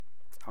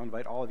I'll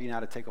invite all of you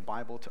now to take a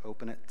Bible to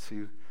open it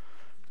to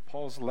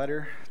Paul's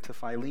letter to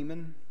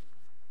Philemon.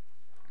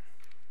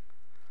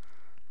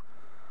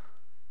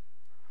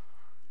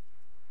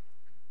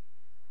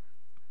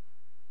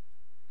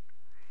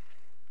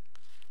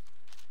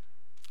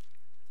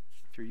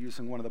 If you're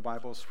using one of the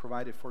Bibles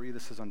provided for you,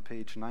 this is on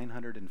page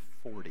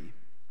 940.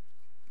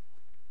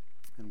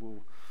 And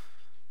we'll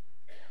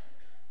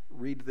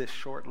read this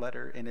short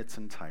letter in its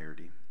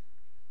entirety.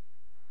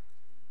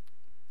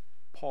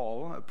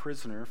 Paul, a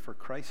prisoner for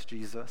Christ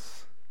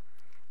Jesus,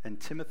 and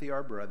Timothy,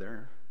 our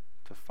brother,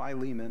 to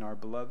Philemon, our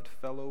beloved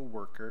fellow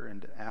worker,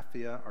 and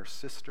Apphia, our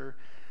sister,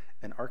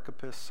 and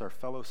Archippus, our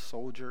fellow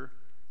soldier,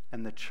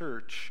 and the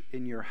church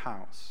in your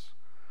house.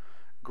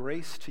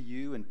 Grace to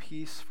you and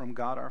peace from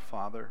God our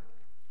Father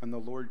and the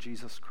Lord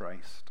Jesus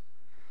Christ.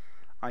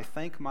 I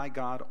thank my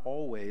God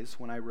always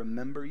when I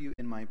remember you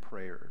in my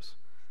prayers,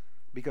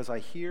 because I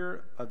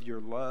hear of your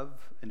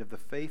love and of the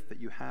faith that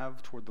you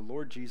have toward the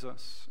Lord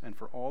Jesus and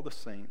for all the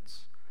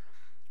saints.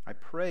 I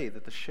pray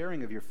that the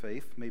sharing of your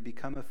faith may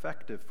become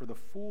effective for the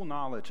full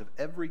knowledge of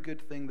every good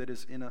thing that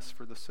is in us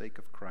for the sake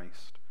of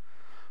Christ.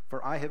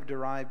 For I have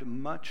derived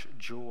much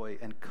joy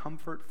and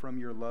comfort from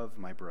your love,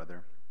 my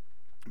brother,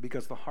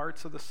 because the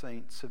hearts of the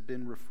saints have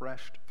been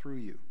refreshed through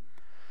you.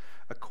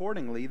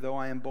 Accordingly, though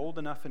I am bold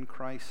enough in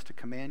Christ to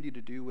command you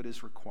to do what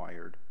is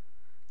required,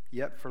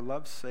 yet for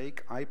love's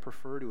sake I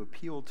prefer to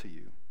appeal to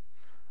you.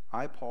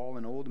 I, Paul,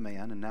 an old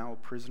man, and now a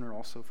prisoner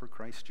also for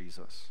Christ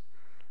Jesus,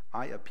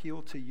 I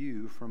appeal to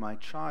you for my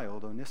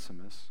child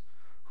Onesimus,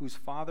 whose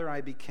father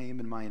I became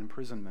in my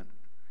imprisonment.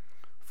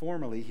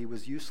 Formerly he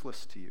was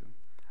useless to you,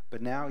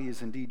 but now he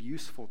is indeed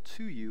useful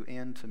to you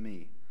and to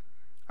me.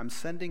 I'm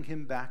sending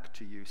him back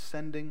to you,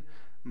 sending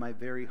my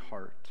very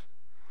heart.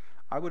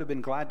 I would have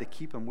been glad to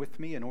keep him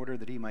with me in order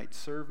that he might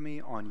serve me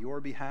on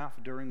your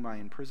behalf during my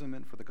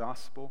imprisonment for the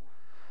gospel,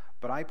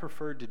 but I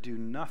preferred to do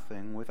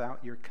nothing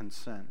without your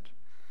consent,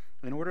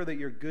 in order that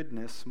your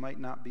goodness might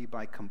not be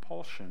by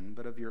compulsion,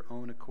 but of your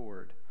own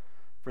accord.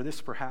 For this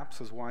perhaps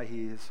is why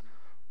he is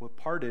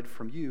parted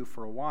from you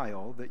for a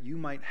while, that you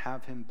might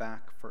have him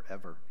back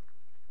forever.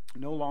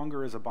 No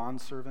longer as a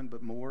bondservant,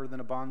 but more than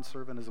a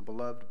bondservant, as a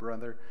beloved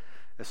brother,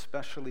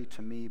 especially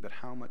to me, but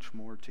how much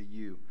more to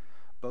you,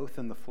 both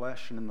in the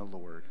flesh and in the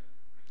Lord.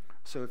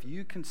 So if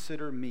you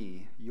consider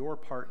me your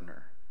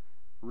partner,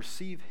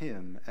 receive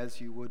him as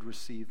you would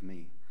receive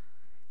me.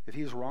 If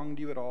he has wronged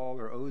you at all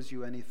or owes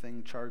you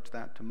anything, charge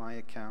that to my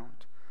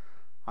account.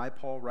 I,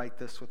 Paul, write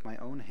this with my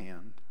own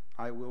hand.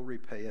 I will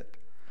repay it,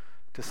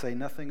 to say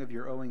nothing of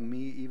your owing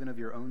me, even of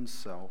your own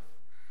self.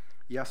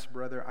 Yes,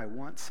 brother, I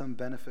want some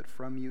benefit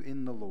from you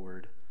in the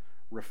Lord.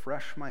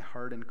 Refresh my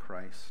heart in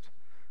Christ.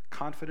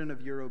 Confident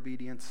of your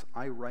obedience,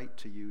 I write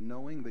to you,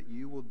 knowing that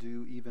you will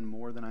do even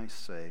more than I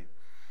say.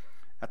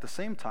 At the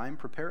same time,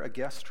 prepare a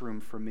guest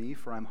room for me,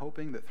 for I'm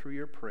hoping that through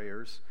your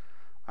prayers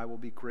I will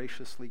be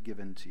graciously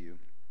given to you.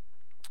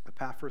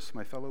 Epaphras,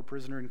 my fellow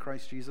prisoner in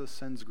Christ Jesus,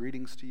 sends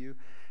greetings to you,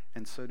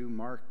 and so do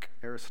Mark,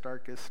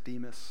 Aristarchus,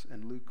 Demas,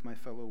 and Luke, my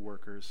fellow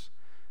workers.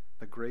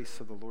 The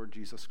grace of the Lord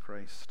Jesus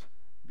Christ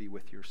be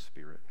with your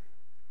spirit.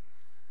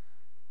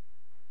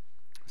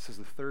 This is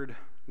the third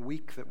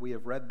week that we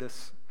have read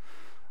this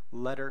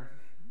letter.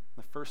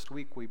 The first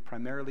week we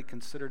primarily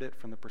considered it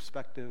from the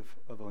perspective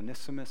of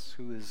Onesimus,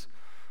 who is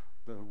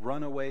the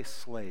runaway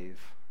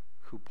slave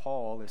who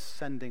Paul is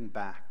sending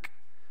back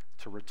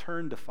to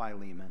return to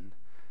Philemon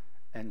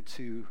and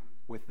to,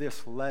 with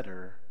this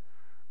letter,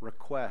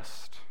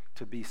 request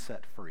to be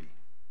set free.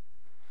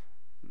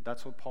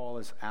 That's what Paul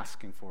is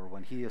asking for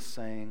when he is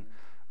saying,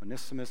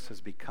 Onesimus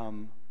has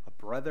become a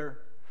brother,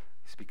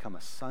 he's become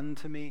a son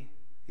to me,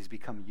 he's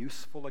become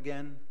useful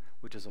again,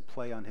 which is a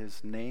play on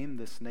his name.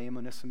 This name,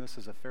 Onesimus,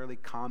 is a fairly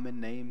common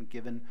name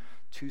given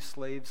to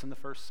slaves in the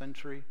first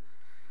century.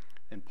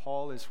 And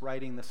Paul is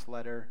writing this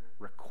letter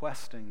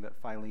requesting that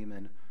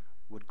Philemon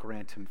would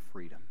grant him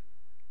freedom,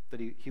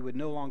 that he would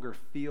no longer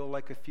feel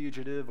like a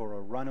fugitive or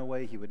a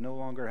runaway. He would no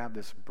longer have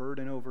this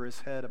burden over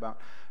his head about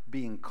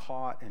being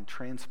caught and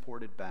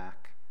transported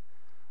back,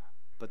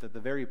 but that the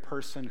very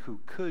person who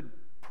could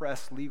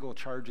press legal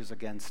charges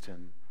against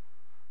him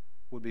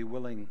would be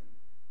willing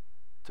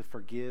to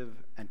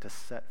forgive and to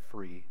set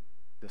free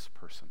this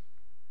person.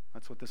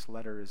 That's what this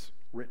letter is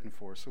written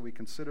for. So we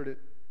considered it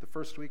the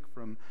first week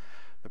from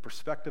the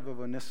perspective of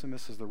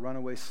Onesimus as the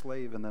runaway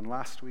slave, and then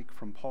last week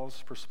from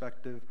Paul's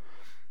perspective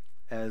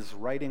as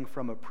writing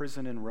from a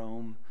prison in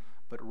Rome,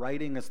 but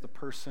writing as the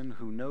person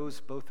who knows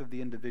both of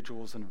the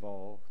individuals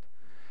involved,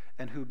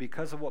 and who,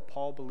 because of what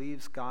Paul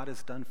believes God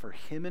has done for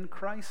him in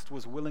Christ,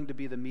 was willing to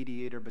be the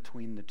mediator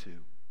between the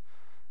two.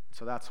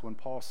 So that's when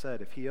Paul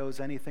said, if he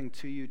owes anything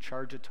to you,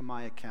 charge it to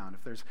my account.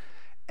 If there's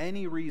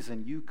any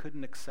reason you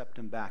couldn't accept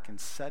him back and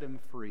set him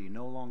free,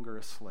 no longer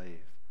a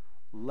slave,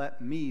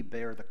 let me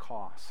bear the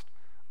cost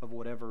of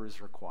whatever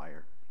is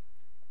required.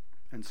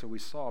 And so we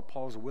saw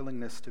Paul's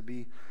willingness to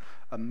be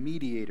a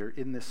mediator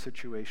in this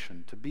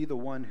situation, to be the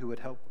one who would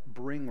help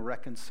bring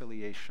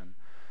reconciliation,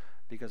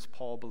 because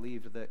Paul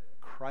believed that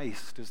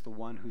Christ is the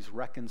one who's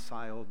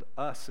reconciled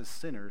us as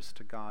sinners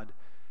to God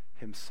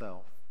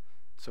himself.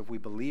 So if we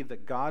believe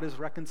that God has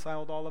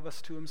reconciled all of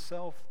us to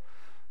himself,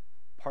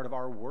 part of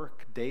our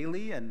work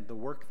daily and the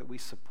work that we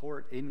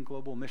support in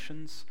global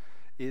missions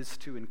is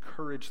to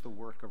encourage the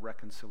work of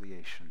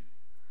reconciliation.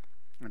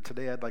 And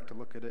today I'd like to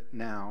look at it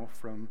now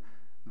from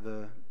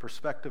the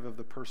perspective of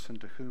the person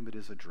to whom it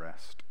is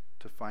addressed,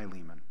 to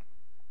Philemon.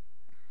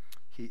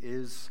 He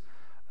is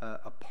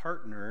a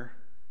partner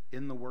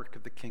in the work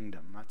of the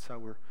kingdom. That's how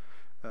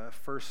we're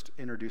first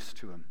introduced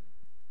to him.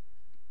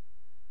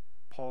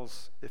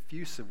 Paul's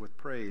effusive with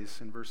praise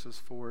in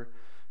verses 4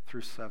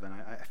 through 7.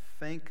 I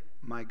thank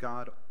my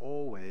God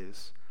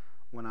always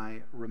when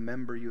I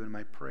remember you in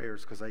my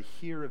prayers, because I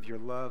hear of your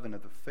love and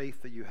of the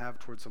faith that you have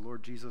towards the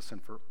Lord Jesus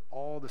and for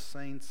all the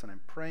saints, and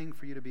I'm praying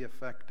for you to be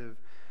effective.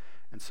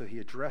 And so he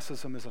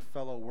addresses him as a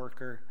fellow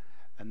worker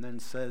and then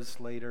says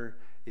later,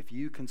 if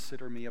you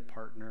consider me a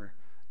partner,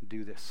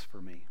 do this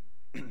for me.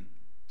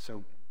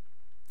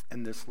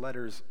 And this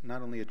letter is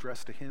not only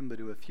addressed to him, but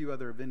to a few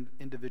other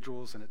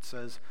individuals, and it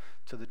says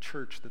to the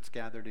church that's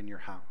gathered in your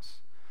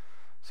house.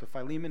 So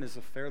Philemon is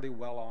a fairly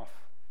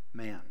well-off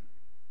man.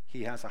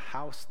 He has a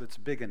house that's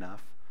big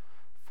enough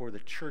for the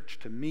church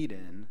to meet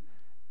in,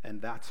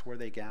 and that's where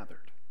they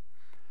gathered.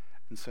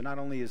 And so not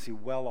only is he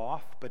well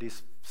off, but he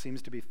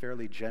seems to be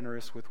fairly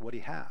generous with what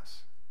he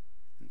has.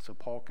 And so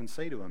Paul can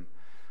say to him,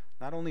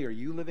 not only are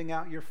you living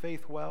out your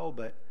faith well,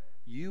 but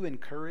you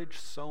encourage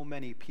so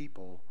many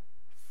people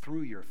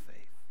through your faith.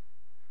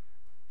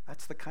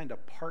 That's the kind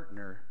of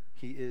partner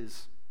he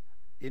is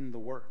in the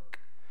work.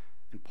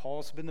 And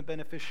Paul's been the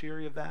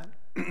beneficiary of that,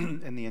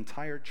 and the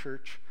entire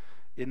church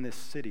in this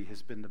city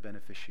has been the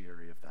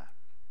beneficiary of that.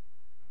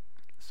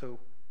 So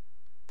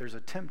there's a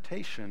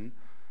temptation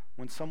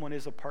when someone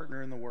is a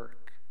partner in the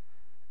work,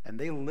 and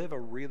they live a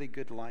really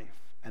good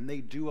life, and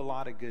they do a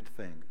lot of good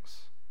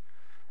things,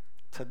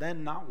 to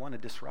then not want to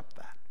disrupt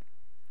that,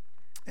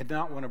 and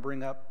not want to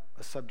bring up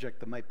a subject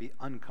that might be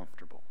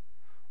uncomfortable,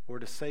 or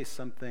to say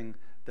something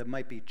that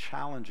might be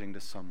challenging to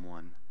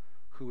someone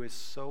who is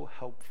so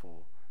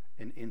helpful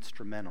and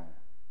instrumental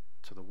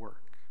to the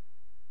work.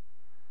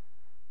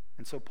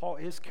 And so Paul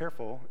is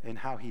careful in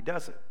how he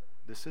does it.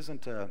 This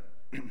isn't a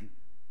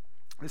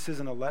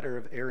letter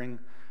of airing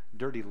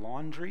dirty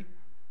laundry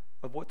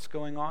of what's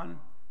going on.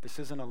 This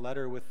isn't a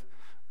letter with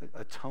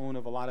a tone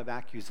of a lot of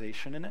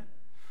accusation in it.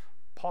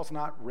 Paul's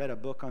not read a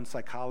book on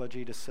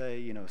psychology to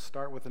say,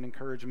 start with an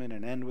encouragement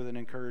and end with an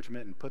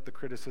encouragement and put the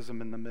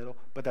criticism in the middle,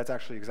 but that's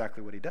actually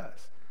exactly what he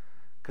does,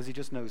 because he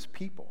just knows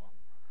people.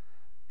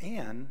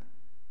 And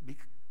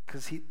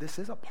because this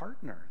is a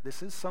partner.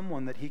 This is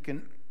someone that he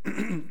can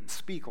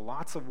speak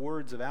lots of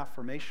words of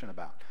affirmation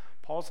about.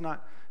 Paul's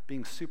not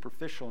being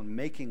superficial and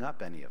making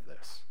up any of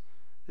this.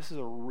 This is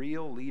a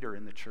real leader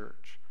in the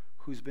church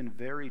who's been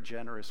very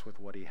generous with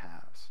what he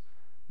has.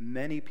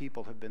 Many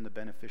people have been the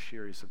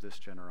beneficiaries of this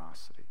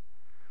generosity.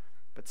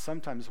 But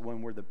sometimes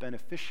when we're the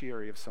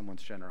beneficiary of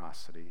someone's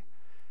generosity,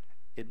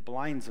 it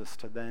blinds us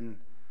to then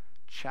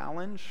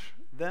challenge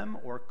them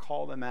or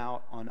call them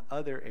out on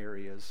other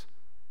areas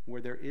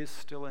where there is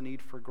still a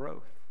need for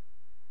growth.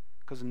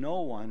 Because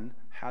no one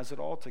has it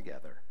all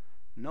together.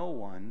 No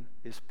one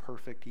is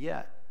perfect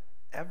yet.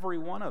 Every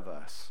one of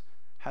us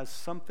has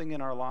something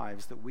in our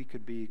lives that we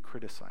could be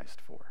criticized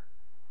for.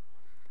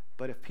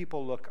 But if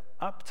people look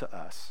up to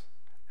us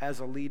as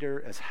a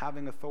leader, as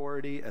having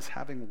authority, as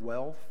having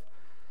wealth,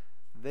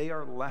 they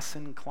are less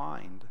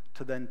inclined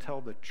to then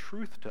tell the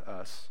truth to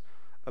us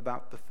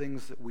about the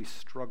things that we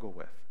struggle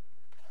with.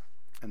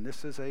 And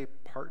this is a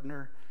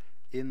partner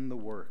in the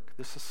work.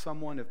 This is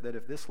someone if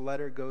this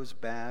letter goes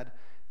bad,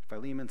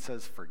 Philemon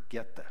says,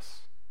 forget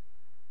this.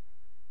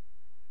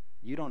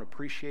 You don't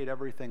appreciate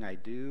everything I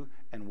do,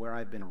 and where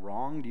I've been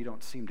wronged, you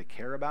don't seem to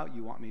care about.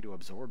 You want me to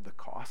absorb the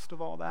cost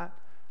of all that?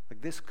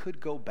 Like, this could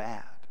go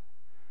bad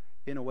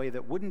in a way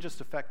that wouldn't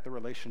just affect the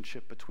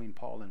relationship between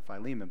Paul and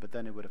Philemon, but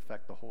then it would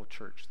affect the whole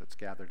church that's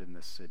gathered in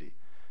this city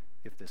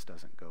if this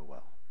doesn't go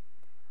well.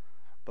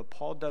 But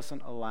Paul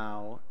doesn't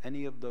allow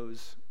any of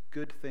those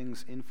good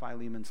things in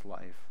Philemon's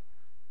life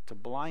to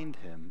blind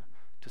him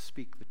to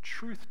speak the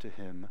truth to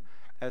him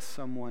as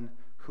someone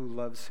who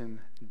loves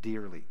him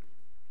dearly.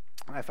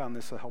 I found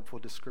this a helpful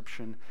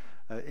description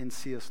in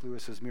C.S.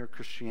 Lewis's Mere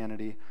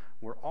Christianity,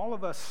 where all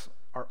of us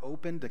are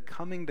open to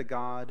coming to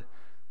God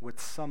with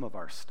some of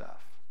our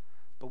stuff,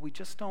 but we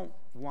just don't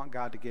want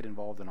God to get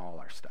involved in all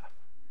our stuff,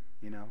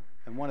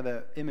 And one of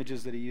the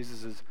images that he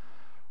uses is,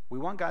 we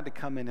want God to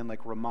come in and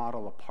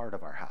remodel a part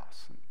of our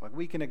house.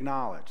 We can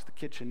acknowledge the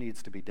kitchen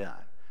needs to be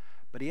done.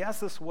 But he has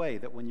this way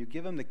that when you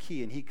give him the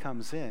key and he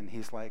comes in,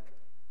 he's like,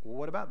 well,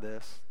 what about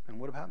this? And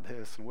what about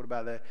this? And what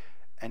about that?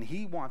 And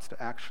he wants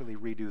to actually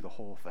redo the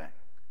whole thing.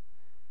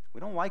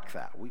 We don't like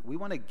that. We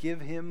want to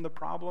give him the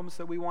problems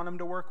that we want him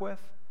to work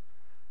with,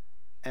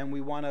 and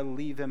we want to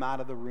leave him out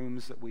of the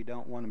rooms that we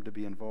don't want him to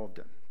be involved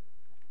in.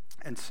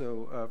 And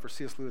so for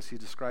C.S. Lewis, he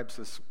describes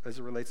this as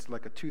it relates to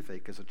like a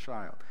toothache as a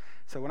child.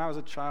 So when I was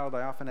a child,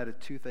 I often had a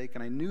toothache,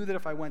 and I knew that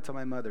if I went to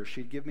my mother,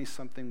 she'd give me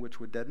something which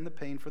would deaden the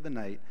pain for the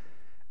night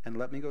and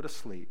let me go to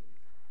sleep.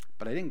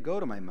 But I didn't go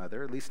to my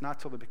mother, at least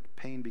not till the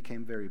pain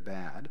became very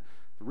bad.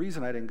 The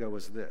reason I didn't go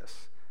was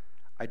this.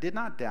 I did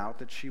not doubt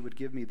that she would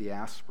give me the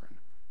aspirin,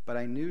 but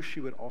I knew she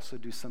would also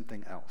do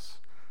something else.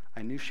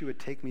 I knew she would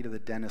take me to the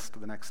dentist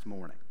the next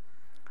morning.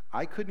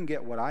 I couldn't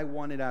get what I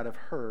wanted out of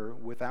her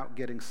without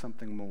getting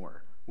something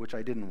more, which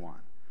I didn't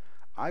want.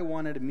 I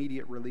wanted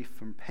immediate relief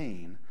from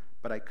pain,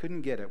 but I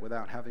couldn't get it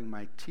without having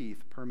my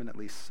teeth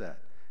permanently set.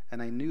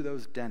 And I knew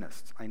those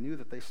dentists. I knew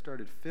that they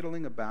started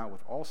fiddling about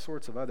with all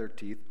sorts of other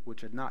teeth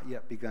which had not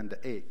yet begun to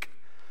ache.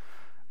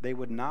 They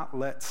would not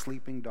let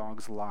sleeping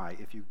dogs lie.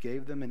 If you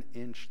gave them an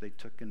inch, they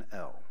took an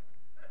L.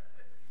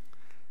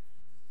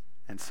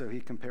 And so he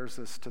compares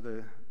this to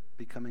the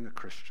becoming a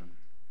Christian.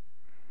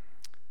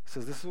 He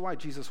says, this is why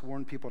Jesus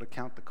warned people to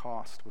count the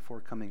cost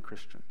before becoming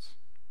Christians.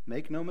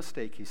 Make no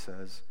mistake, he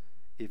says,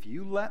 if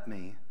you let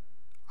me,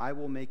 I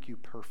will make you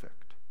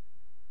perfect.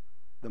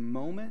 The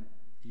moment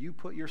you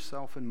put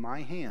yourself in my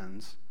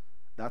hands,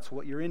 that's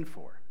what you're in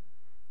for.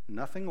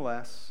 Nothing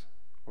less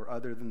or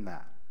other than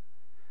that.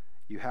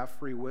 You have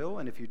free will,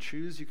 and if you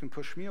choose, you can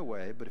push me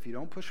away. But if you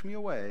don't push me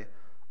away,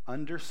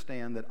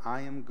 understand that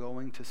I am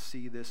going to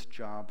see this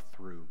job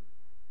through.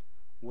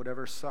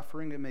 Whatever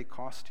suffering it may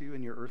cost you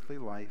in your earthly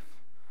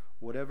life,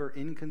 whatever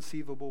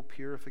inconceivable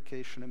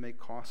purification it may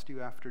cost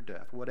you after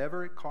death,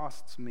 whatever it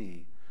costs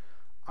me,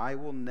 I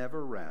will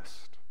never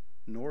rest,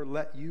 nor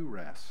let you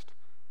rest,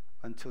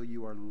 until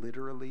you are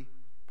literally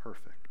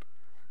perfect.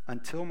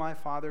 Until my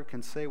Father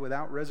can say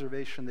without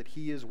reservation that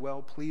he is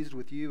well pleased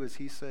with you as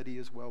he said he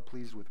is well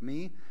pleased with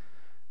me,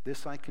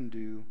 this I can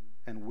do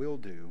and will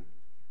do,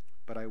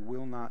 but I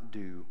will not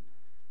do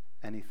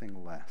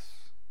anything less.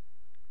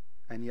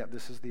 And yet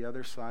this is the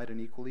other side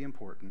and equally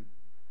important.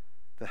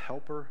 The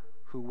helper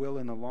who will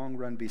in the long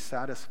run be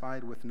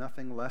satisfied with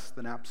nothing less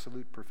than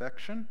absolute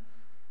perfection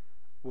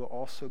will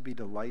also be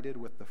delighted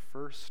with the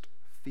first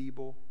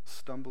feeble,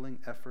 stumbling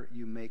effort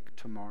you make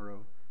tomorrow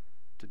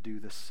to do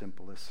the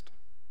simplest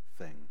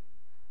thing.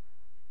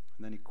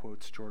 And then he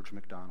quotes George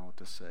MacDonald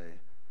to say,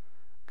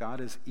 God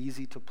is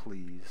easy to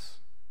please,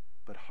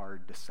 but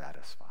hard to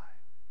satisfy.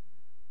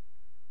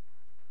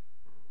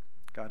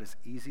 God is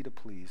easy to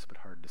please, but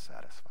hard to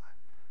satisfy.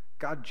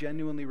 God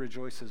genuinely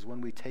rejoices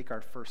when we take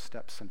our first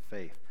steps in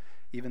faith,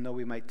 even though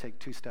we might take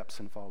 2 steps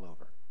and fall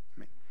over.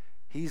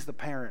 He's the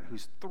parent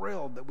who's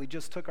thrilled that we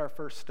just took our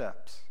first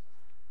steps.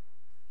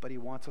 But he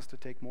wants us to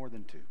take more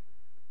than 2.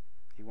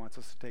 He wants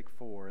us to take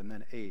 4 and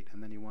then 8,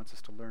 and then he wants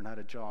us to learn how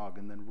to jog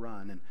and then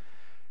run. And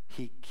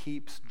he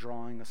keeps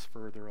drawing us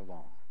further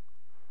along.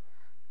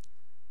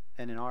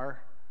 And in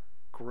our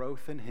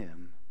growth in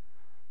him,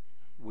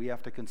 we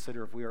have to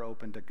consider if we are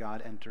open to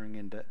God entering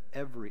into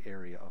every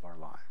area of our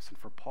lives. And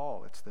for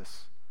Paul, it's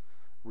this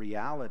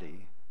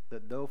reality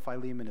that though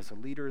Philemon is a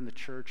leader in the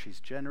church, he's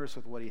generous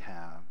with what he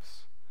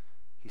has,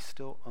 he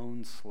still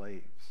owns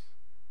slaves.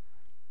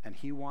 And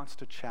he wants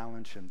to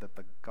challenge him that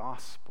the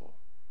gospel,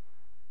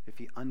 if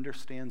he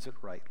understands it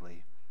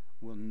rightly,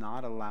 will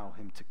not allow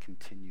him to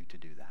continue to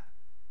do that.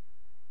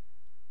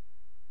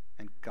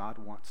 And God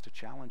wants to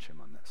challenge him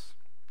on this.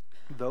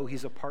 Though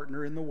he's a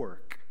partner in the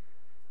work,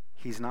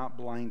 he's not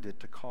blinded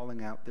to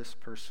calling out this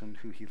person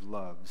who he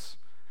loves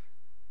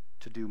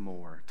to do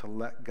more, to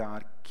let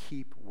God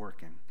keep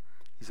working.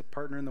 He's a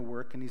partner in the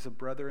work, and he's a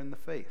brother in the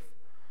faith.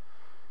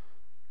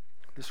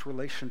 This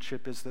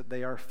relationship is that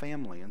they are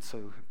family, and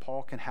so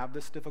Paul can have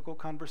this difficult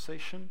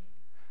conversation,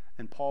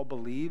 and Paul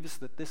believes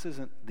that this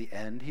isn't the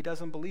end. He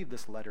doesn't believe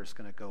this letter is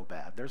going to go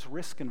bad. There's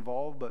risk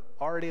involved, but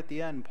already at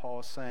the end,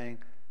 Paul is saying,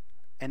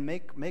 and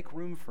make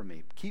room for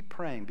me. Keep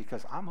praying,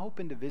 because I'm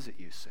hoping to visit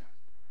you soon,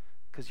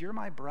 because you're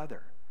my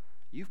brother.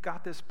 You've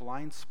got this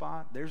blind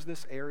spot. There's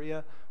this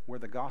area where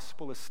the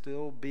gospel is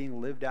still being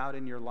lived out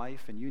in your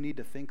life, and you need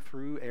to think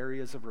through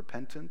areas of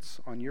repentance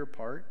on your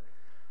part.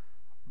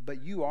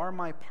 But you are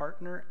my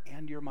partner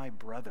and you're my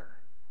brother.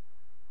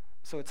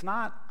 So it's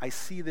not, I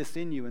see this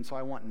in you and so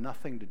I want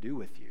nothing to do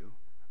with you.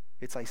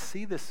 It's, I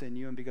see this in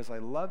you, and because I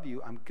love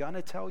you, I'm going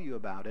to tell you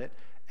about it,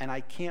 and I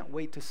can't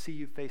wait to see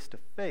you face to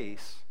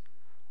face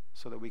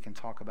so that we can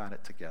talk about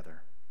it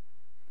together.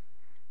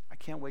 I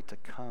can't wait to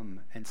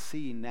come and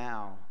see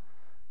now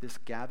this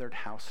gathered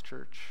house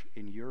church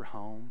in your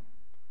home,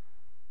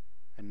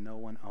 and no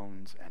one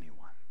owns anyone.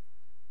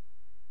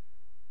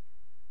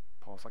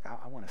 Paul's like,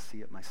 I want to see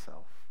it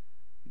myself.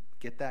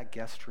 Get that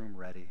guest room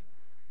ready,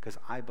 because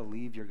I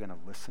believe you're going to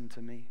listen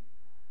to me.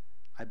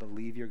 I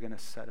believe you're going to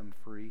set him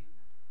free,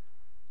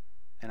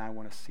 and I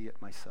want to see it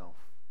myself.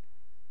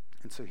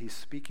 And so he's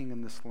speaking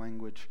in this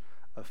language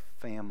of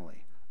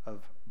family,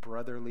 of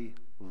brotherly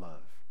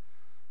love.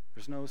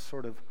 There's no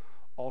sort of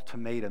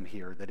ultimatum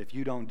here that if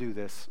you don't do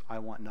this, I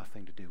want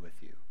nothing to do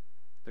with you.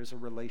 There's a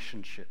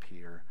relationship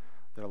here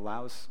that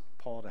allows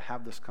Paul to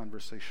have this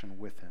conversation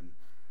with him,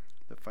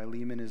 that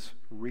Philemon is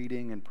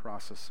reading and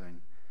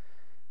processing.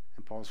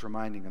 And Paul's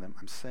reminding them,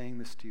 I'm saying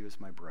this to you as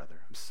my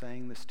brother. I'm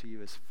saying this to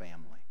you as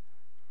family.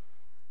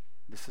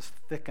 This is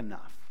thick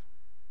enough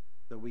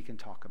that we can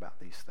talk about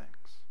these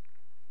things.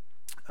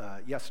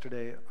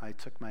 Yesterday, I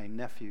took my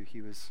nephew.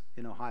 He was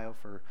in Ohio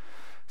for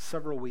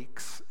several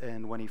weeks,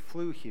 and when he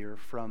flew here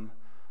from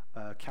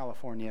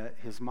California,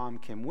 his mom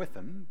came with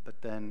him,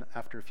 but then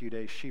after a few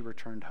days, she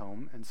returned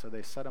home, and so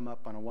they set him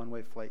up on a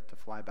one-way flight to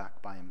fly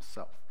back by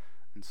himself.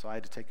 And so I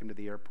had to take him to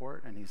the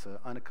airport, and he's an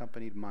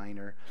unaccompanied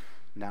minor,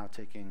 now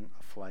taking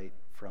a flight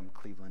from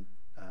Cleveland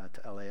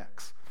to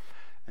LAX.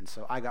 And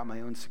so I got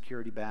my own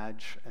security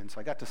badge, and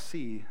so I got to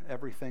see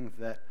everything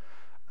that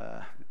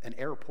an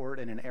airport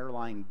and an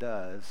airline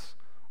does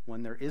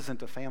when there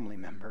isn't a family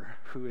member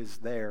who is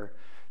there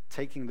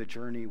taking the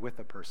journey with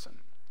a person,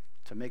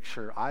 to make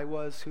sure I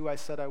was who I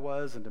said I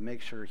was and to make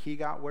sure he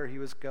got where he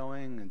was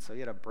going. And so he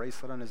had a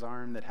bracelet on his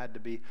arm that had to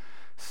be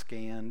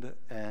scanned.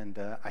 And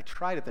I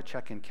tried at the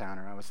check-in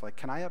counter. I was like,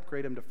 can I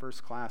upgrade him to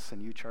first class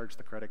and you charge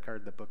the credit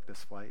card that booked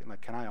this flight? I'm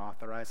like, can I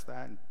authorize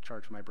that and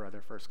charge my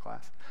brother first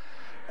class?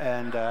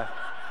 And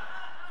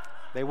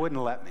they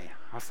wouldn't let me.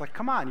 I was like,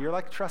 come on, you're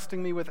like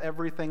trusting me with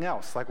everything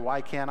else. Like,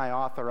 why can't I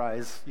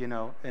authorize,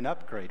 an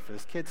upgrade for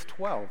this? Kid's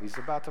 12. He's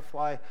about to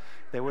fly.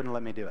 They wouldn't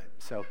let me do it.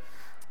 So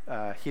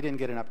he didn't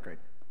get an upgrade.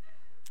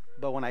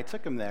 But when I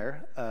took him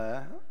there,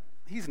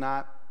 he's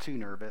not too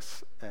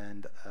nervous,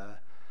 and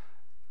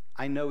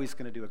I know he's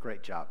going to do a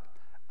great job.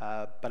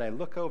 But I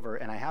look over,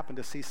 and I happen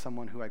to see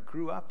someone who I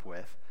grew up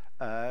with,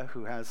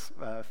 who has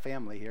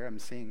family here. I'm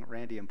seeing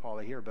Randy and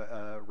Paula here, but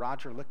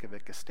Roger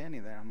Likovic is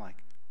standing there. I'm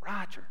like,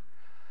 Roger.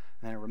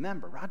 And I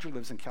remember, Roger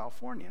lives in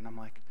California, and I'm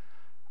like,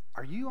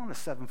 are you on a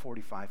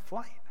 7:45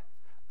 flight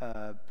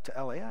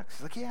to LAX?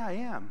 He's like, yeah, I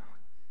am.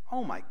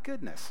 Oh my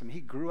goodness. I mean, he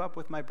grew up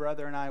with my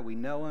brother and I, we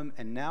know him,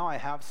 and now I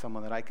have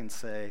someone that I can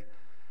say,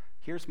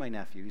 here's my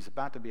nephew, he's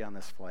about to be on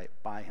this flight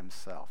by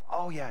himself.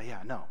 Oh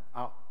yeah, no,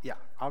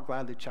 I'll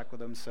gladly check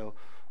with him. So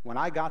when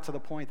I got to the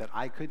point that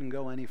I couldn't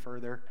go any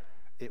further,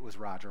 it was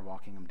Roger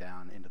walking him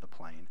down into the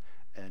plane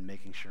and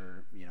making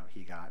sure,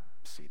 he got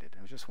seated.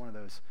 It was just one of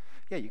those,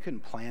 you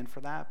couldn't plan for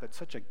that, but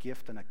such a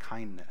gift and a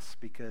kindness,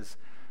 because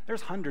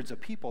there's hundreds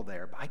of people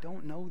there, but I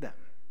don't know them.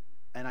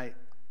 And I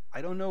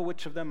don't know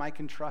which of them I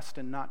can trust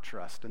and not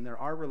trust. And there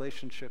are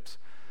relationships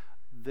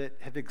that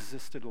have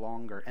existed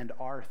longer and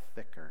are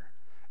thicker.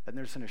 And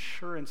there's an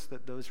assurance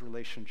that those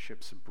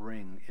relationships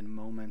bring in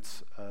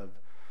moments of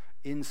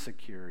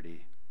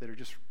insecurity that are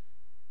just,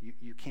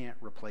 you can't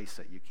replace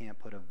it. You can't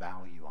put a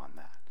value on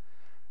that,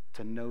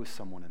 to know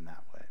someone in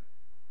that way.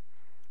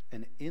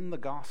 And in the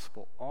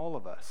gospel, all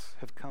of us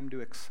have come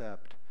to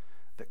accept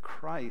that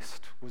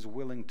Christ was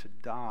willing to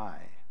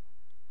die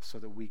so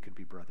that we could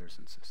be brothers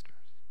and sisters.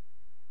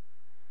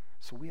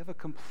 So we have a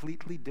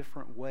completely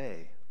different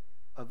way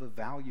of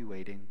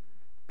evaluating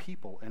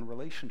people and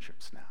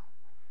relationships now.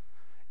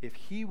 If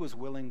he was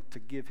willing to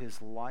give his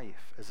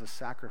life as a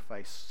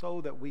sacrifice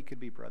so that we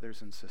could be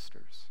brothers and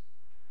sisters,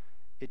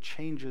 it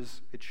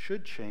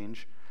should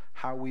change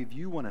how we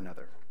view one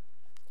another.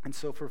 And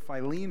so for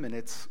Philemon,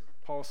 it's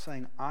Paul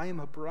saying, I am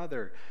a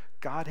brother.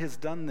 God has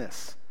done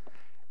this.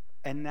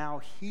 And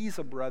now he's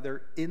a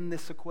brother in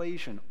this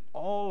equation.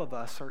 All of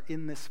us are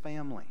in this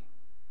family.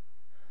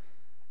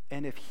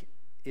 And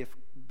if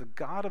the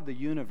God of the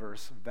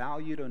universe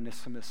valued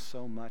Onesimus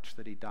so much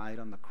that he died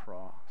on the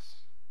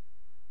cross,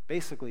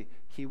 basically,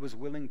 he was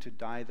willing to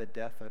die the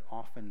death that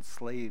often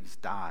slaves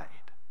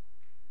died,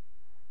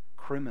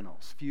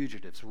 criminals,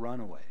 fugitives,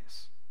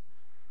 runaways,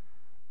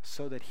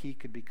 so that he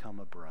could become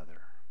a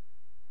brother.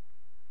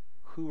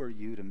 Who are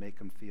you to make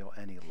him feel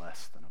any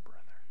less than a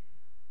brother?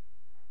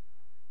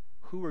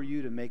 Who are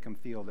you to make him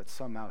feel that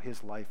somehow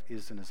his life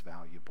isn't as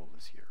valuable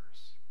as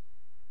yours?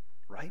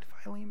 Right,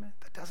 Philemon?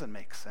 That doesn't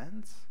make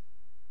sense.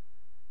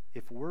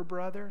 If we're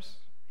brothers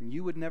and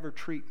you would never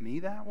treat me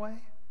that way,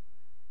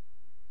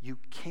 you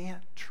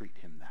can't treat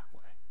him that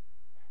way.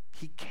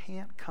 He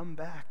can't come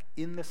back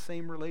in the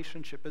same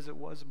relationship as it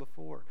was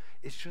before.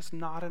 It's just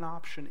not an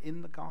option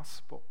in the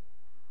gospel.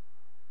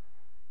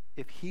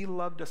 If he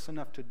loved us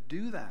enough to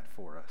do that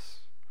for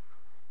us,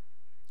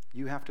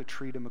 you have to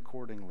treat him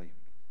accordingly.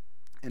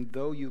 And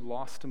though you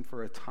lost him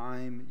for a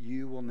time,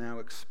 you will now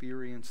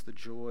experience the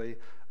joy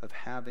of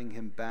having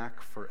him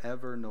back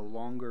forever, no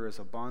longer as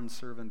a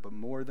bondservant, but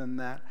more than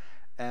that,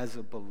 as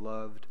a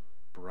beloved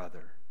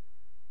brother.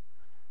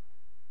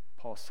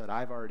 Paul said,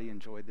 I've already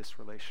enjoyed this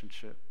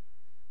relationship.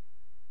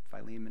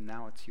 Philemon,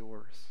 now it's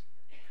yours.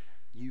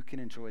 You can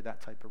enjoy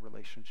that type of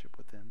relationship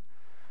with him.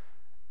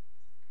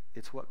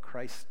 It's what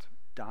Christ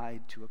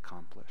died to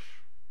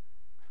accomplish.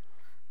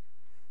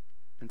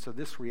 And so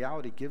this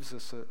reality gives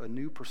us a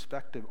new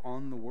perspective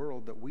on the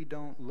world, that we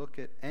don't look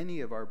at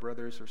any of our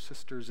brothers or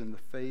sisters in the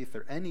faith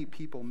or any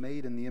people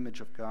made in the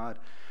image of God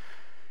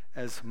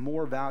as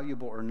more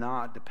valuable or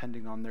not,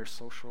 depending on their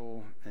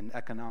social and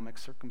economic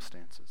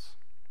circumstances.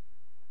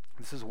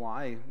 This is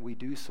why we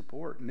do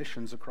support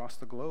missions across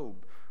the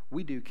globe.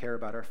 We do care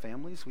about our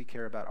families, we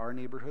care about our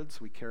neighborhoods,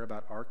 we care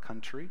about our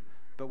country,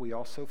 but we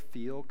also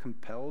feel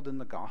compelled in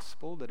the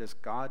gospel that as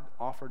God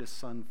offered his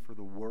son for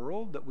the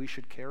world, that we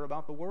should care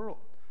about the world.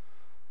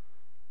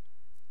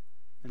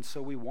 And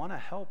so we want to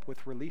help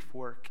with relief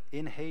work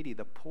in Haiti,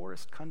 the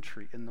poorest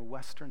country in the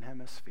Western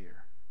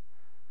Hemisphere,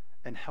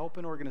 and help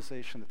an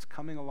organization that's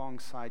coming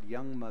alongside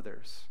young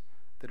mothers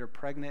that are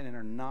pregnant and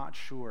are not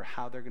sure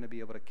how they're going to be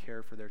able to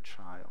care for their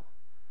child.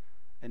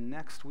 And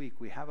next week,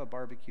 we have a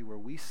barbecue where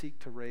we seek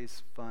to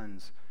raise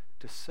funds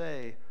to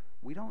say,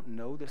 we don't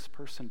know this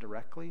person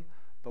directly,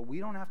 but we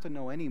don't have to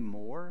know any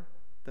more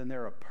than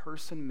they're a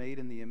person made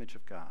in the image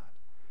of God.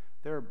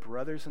 There are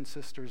brothers and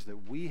sisters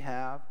that we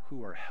have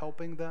who are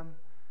helping them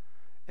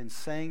and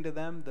saying to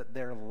them that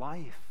their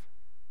life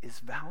is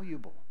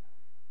valuable,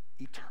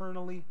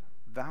 eternally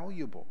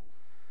valuable.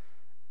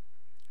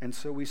 And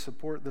so we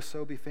support the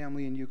Sobey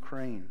family in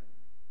Ukraine.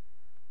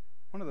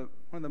 One of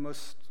the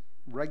most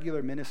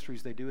regular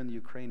ministries they do in the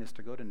Ukraine is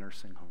to go to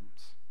nursing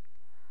homes.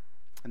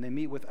 And they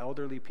meet with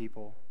elderly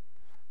people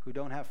who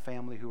don't have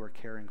family who are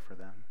caring for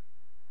them.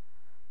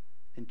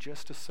 And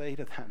just to say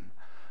to them,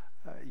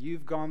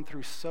 you've gone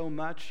through so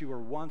much. You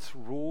were once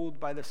ruled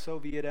by the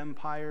Soviet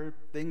Empire.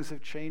 Things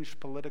have changed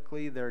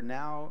politically. They're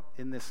now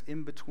in this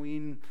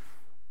in-between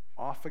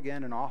off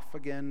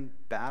again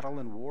battle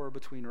and war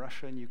between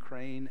Russia and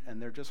Ukraine,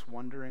 and they're just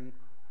wondering,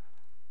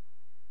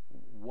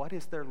 what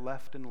is there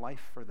left in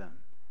life for them?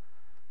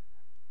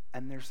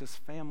 And there's this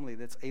family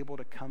that's able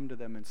to come to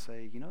them and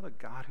say, you know, the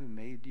God who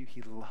made you,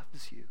 he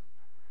loves you.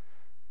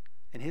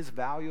 And his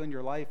value in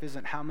your life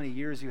isn't how many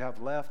years you have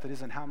left. It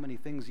isn't how many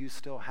things you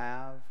still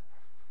have.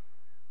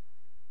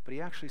 But he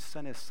actually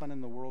sent his son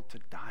in the world to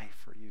die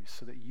for you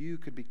so that you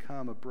could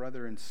become a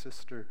brother and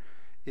sister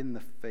in the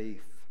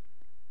faith.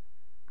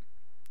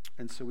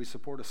 And so we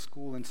support a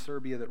school in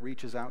Serbia that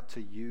reaches out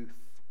to youth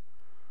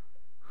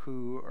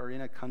who are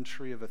in a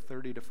country of a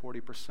 30 to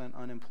 40%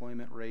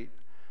 unemployment rate,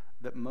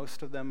 that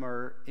most of them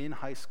are in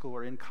high school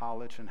or in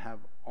college and have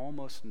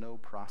almost no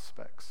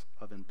prospects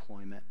of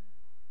employment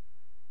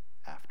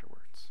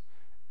afterwards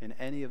in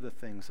any of the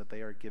things that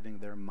they are giving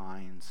their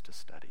minds to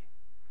study.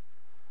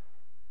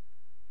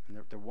 And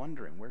they're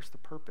wondering, where's the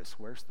purpose?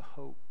 Where's the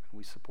hope? And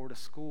we support a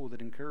school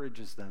that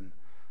encourages them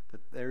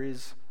that there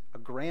is a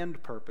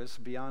grand purpose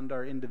beyond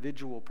our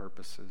individual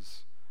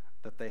purposes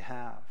that they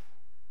have.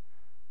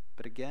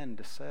 But again,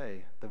 to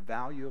say the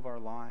value of our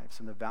lives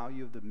and the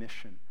value of the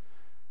mission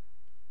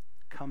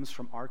comes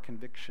from our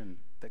conviction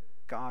that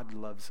God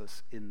loves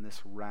us in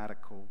this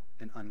radical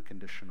and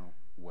unconditional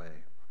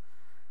way.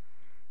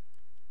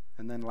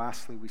 And then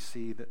lastly, we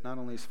see that not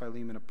only is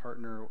Philemon a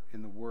partner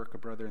in the work, a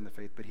brother in the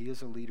faith, but he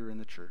is a leader in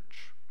the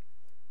church.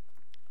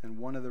 And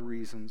one of the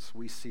reasons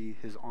we see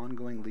his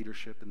ongoing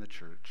leadership in the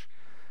church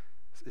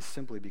is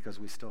simply because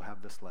we still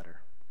have this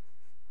letter.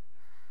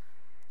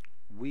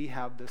 We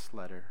have this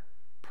letter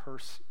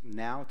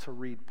now to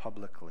read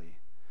publicly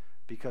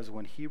because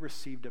when he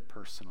received it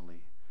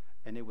personally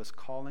and it was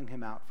calling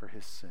him out for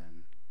his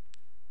sin,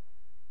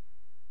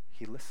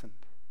 he listened.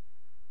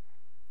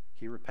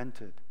 He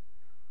repented.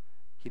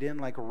 He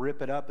didn't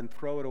rip it up and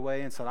throw it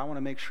away and said, I want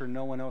to make sure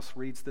no one else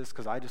reads this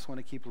because I just want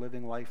to keep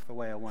living life the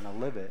way I want to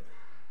live it.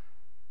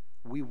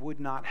 We would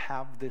not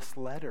have this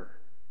letter.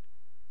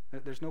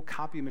 There's no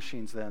copy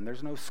machines then.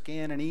 There's no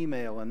scan and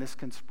email, and this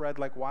can spread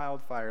like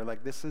wildfire.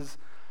 This is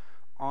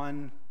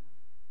on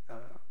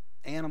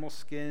animal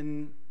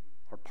skin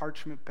or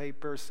parchment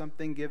paper,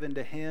 something given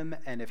to him,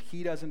 and if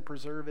he doesn't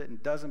preserve it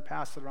and doesn't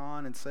pass it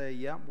on and say,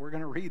 yeah, we're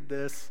going to read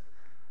this,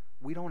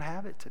 we don't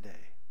have it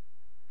today.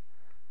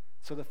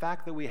 So the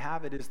fact that we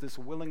have it is this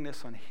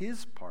willingness on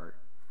his part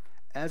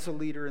as a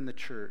leader in the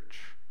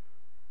church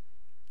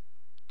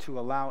to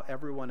allow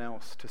everyone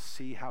else to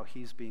see how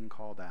he's being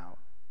called out,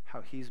 how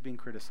he's being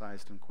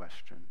criticized and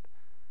questioned,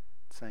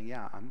 saying,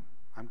 yeah,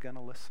 I'm going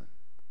to listen.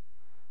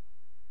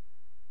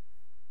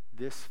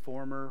 This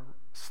former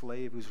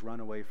slave who's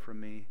run away from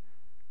me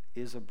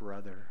is a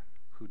brother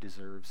who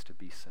deserves to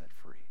be set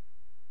free.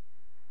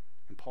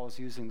 And Paul's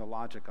using the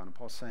logic on it.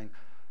 Paul's saying,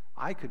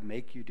 I could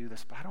make you do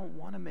this, but I don't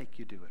want to make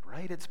you do it,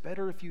 right? It's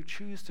better if you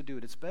choose to do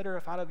it. It's better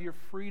if out of your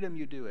freedom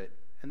you do it.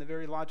 And the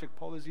very logic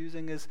Paul is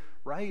using is,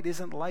 right,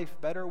 isn't life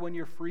better when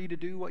you're free to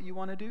do what you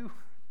want to do?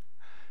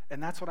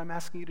 And that's what I'm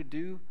asking you to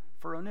do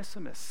for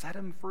Onesimus. Set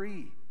him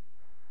free.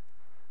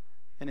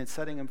 And in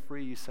setting him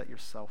free, you set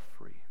yourself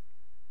free.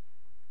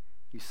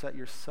 You set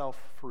yourself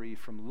free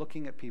from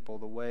looking at people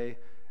the way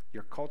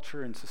your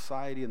culture and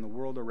society and the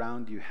world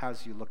around you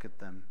has you look at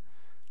them.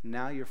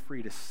 Now you're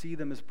free to see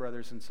them as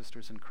brothers and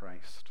sisters in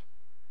Christ.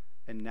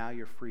 And now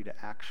you're free to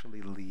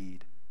actually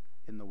lead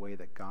in the way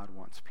that God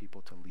wants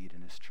people to lead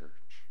in his church.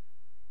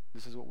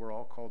 This is what we're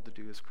all called to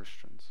do as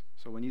Christians.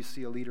 So when you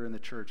see a leader in the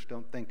church,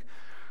 don't think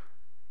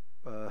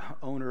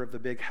owner of the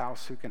big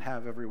house who can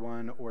have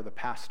everyone or the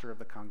pastor of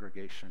the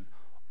congregation.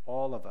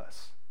 All of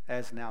us,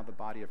 as now the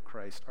body of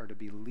Christ, are to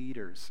be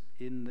leaders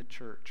in the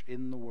church,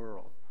 in the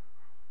world,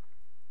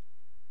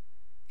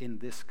 in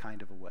this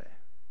kind of a way.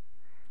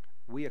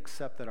 We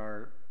accept that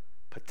our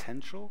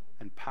potential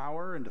and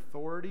power and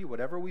authority,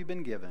 whatever we've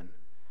been given,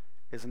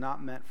 is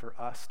not meant for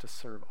us to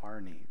serve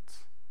our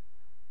needs,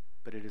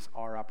 but it is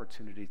our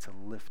opportunity to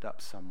lift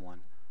up someone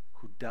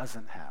who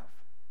doesn't have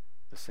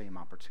the same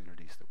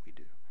opportunities that we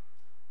do,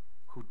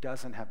 who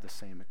doesn't have the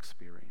same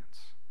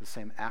experience, the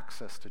same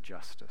access to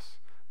justice,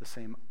 the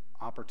same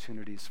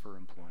opportunities for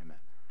employment.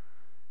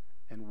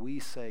 And we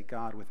say,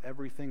 God, with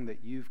everything that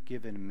you've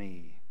given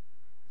me,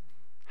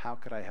 how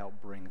could I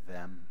help bring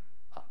them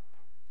up?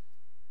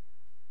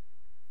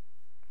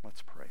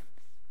 Let's pray.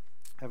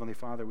 Heavenly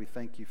Father, we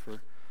thank you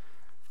for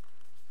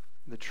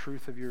the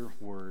truth of your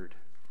word,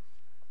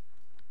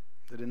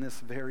 that in this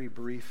very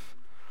brief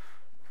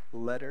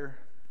letter,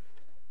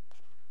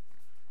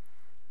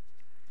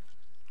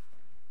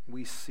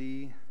 we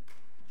see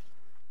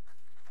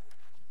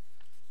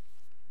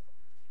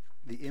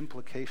the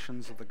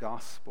implications of the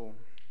gospel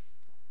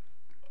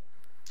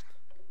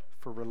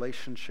for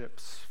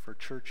relationships, for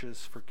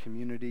churches, for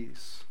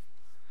communities.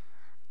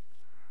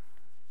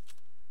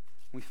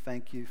 We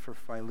thank you for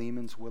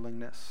Philemon's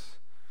willingness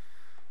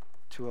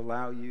to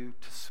allow you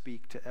to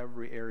speak to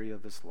every area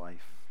of his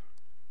life.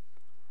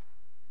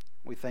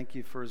 We thank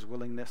you for his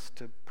willingness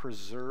to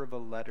preserve a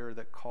letter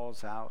that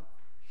calls out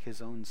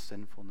his own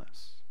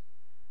sinfulness,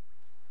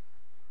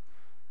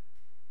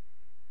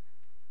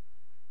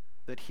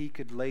 that he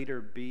could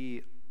later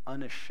be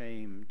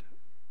unashamed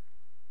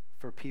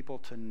for people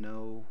to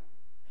know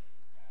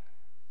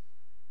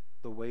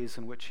the ways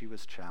in which he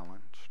was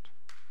challenged,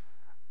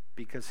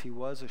 because he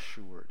was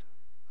assured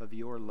of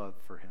your love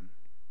for him,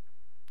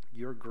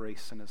 your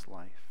grace in his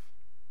life,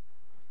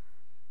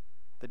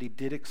 that he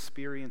did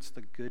experience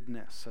the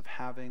goodness of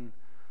having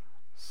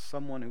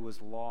someone who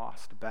was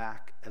lost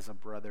back as a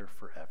brother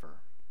forever.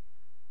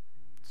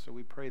 So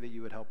we pray that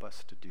you would help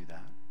us to do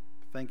that.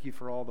 Thank you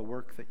for all the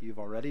work that you've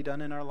already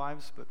done in our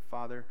lives, but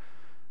Father,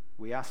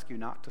 we ask you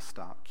not to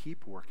stop.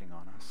 Keep working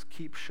on us.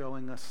 Keep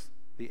showing us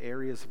the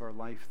areas of our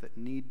life that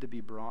need to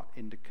be brought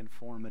into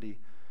conformity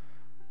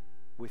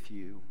with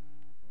you.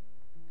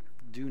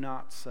 Do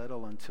not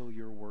settle until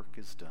your work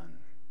is done.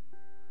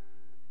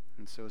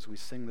 And so as we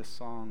sing this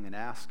song and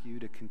ask you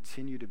to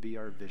continue to be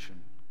our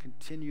vision,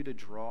 continue to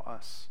draw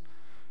us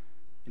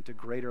into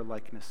greater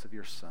likeness of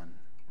your Son.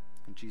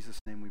 In Jesus'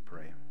 name we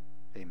pray.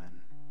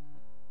 Amen.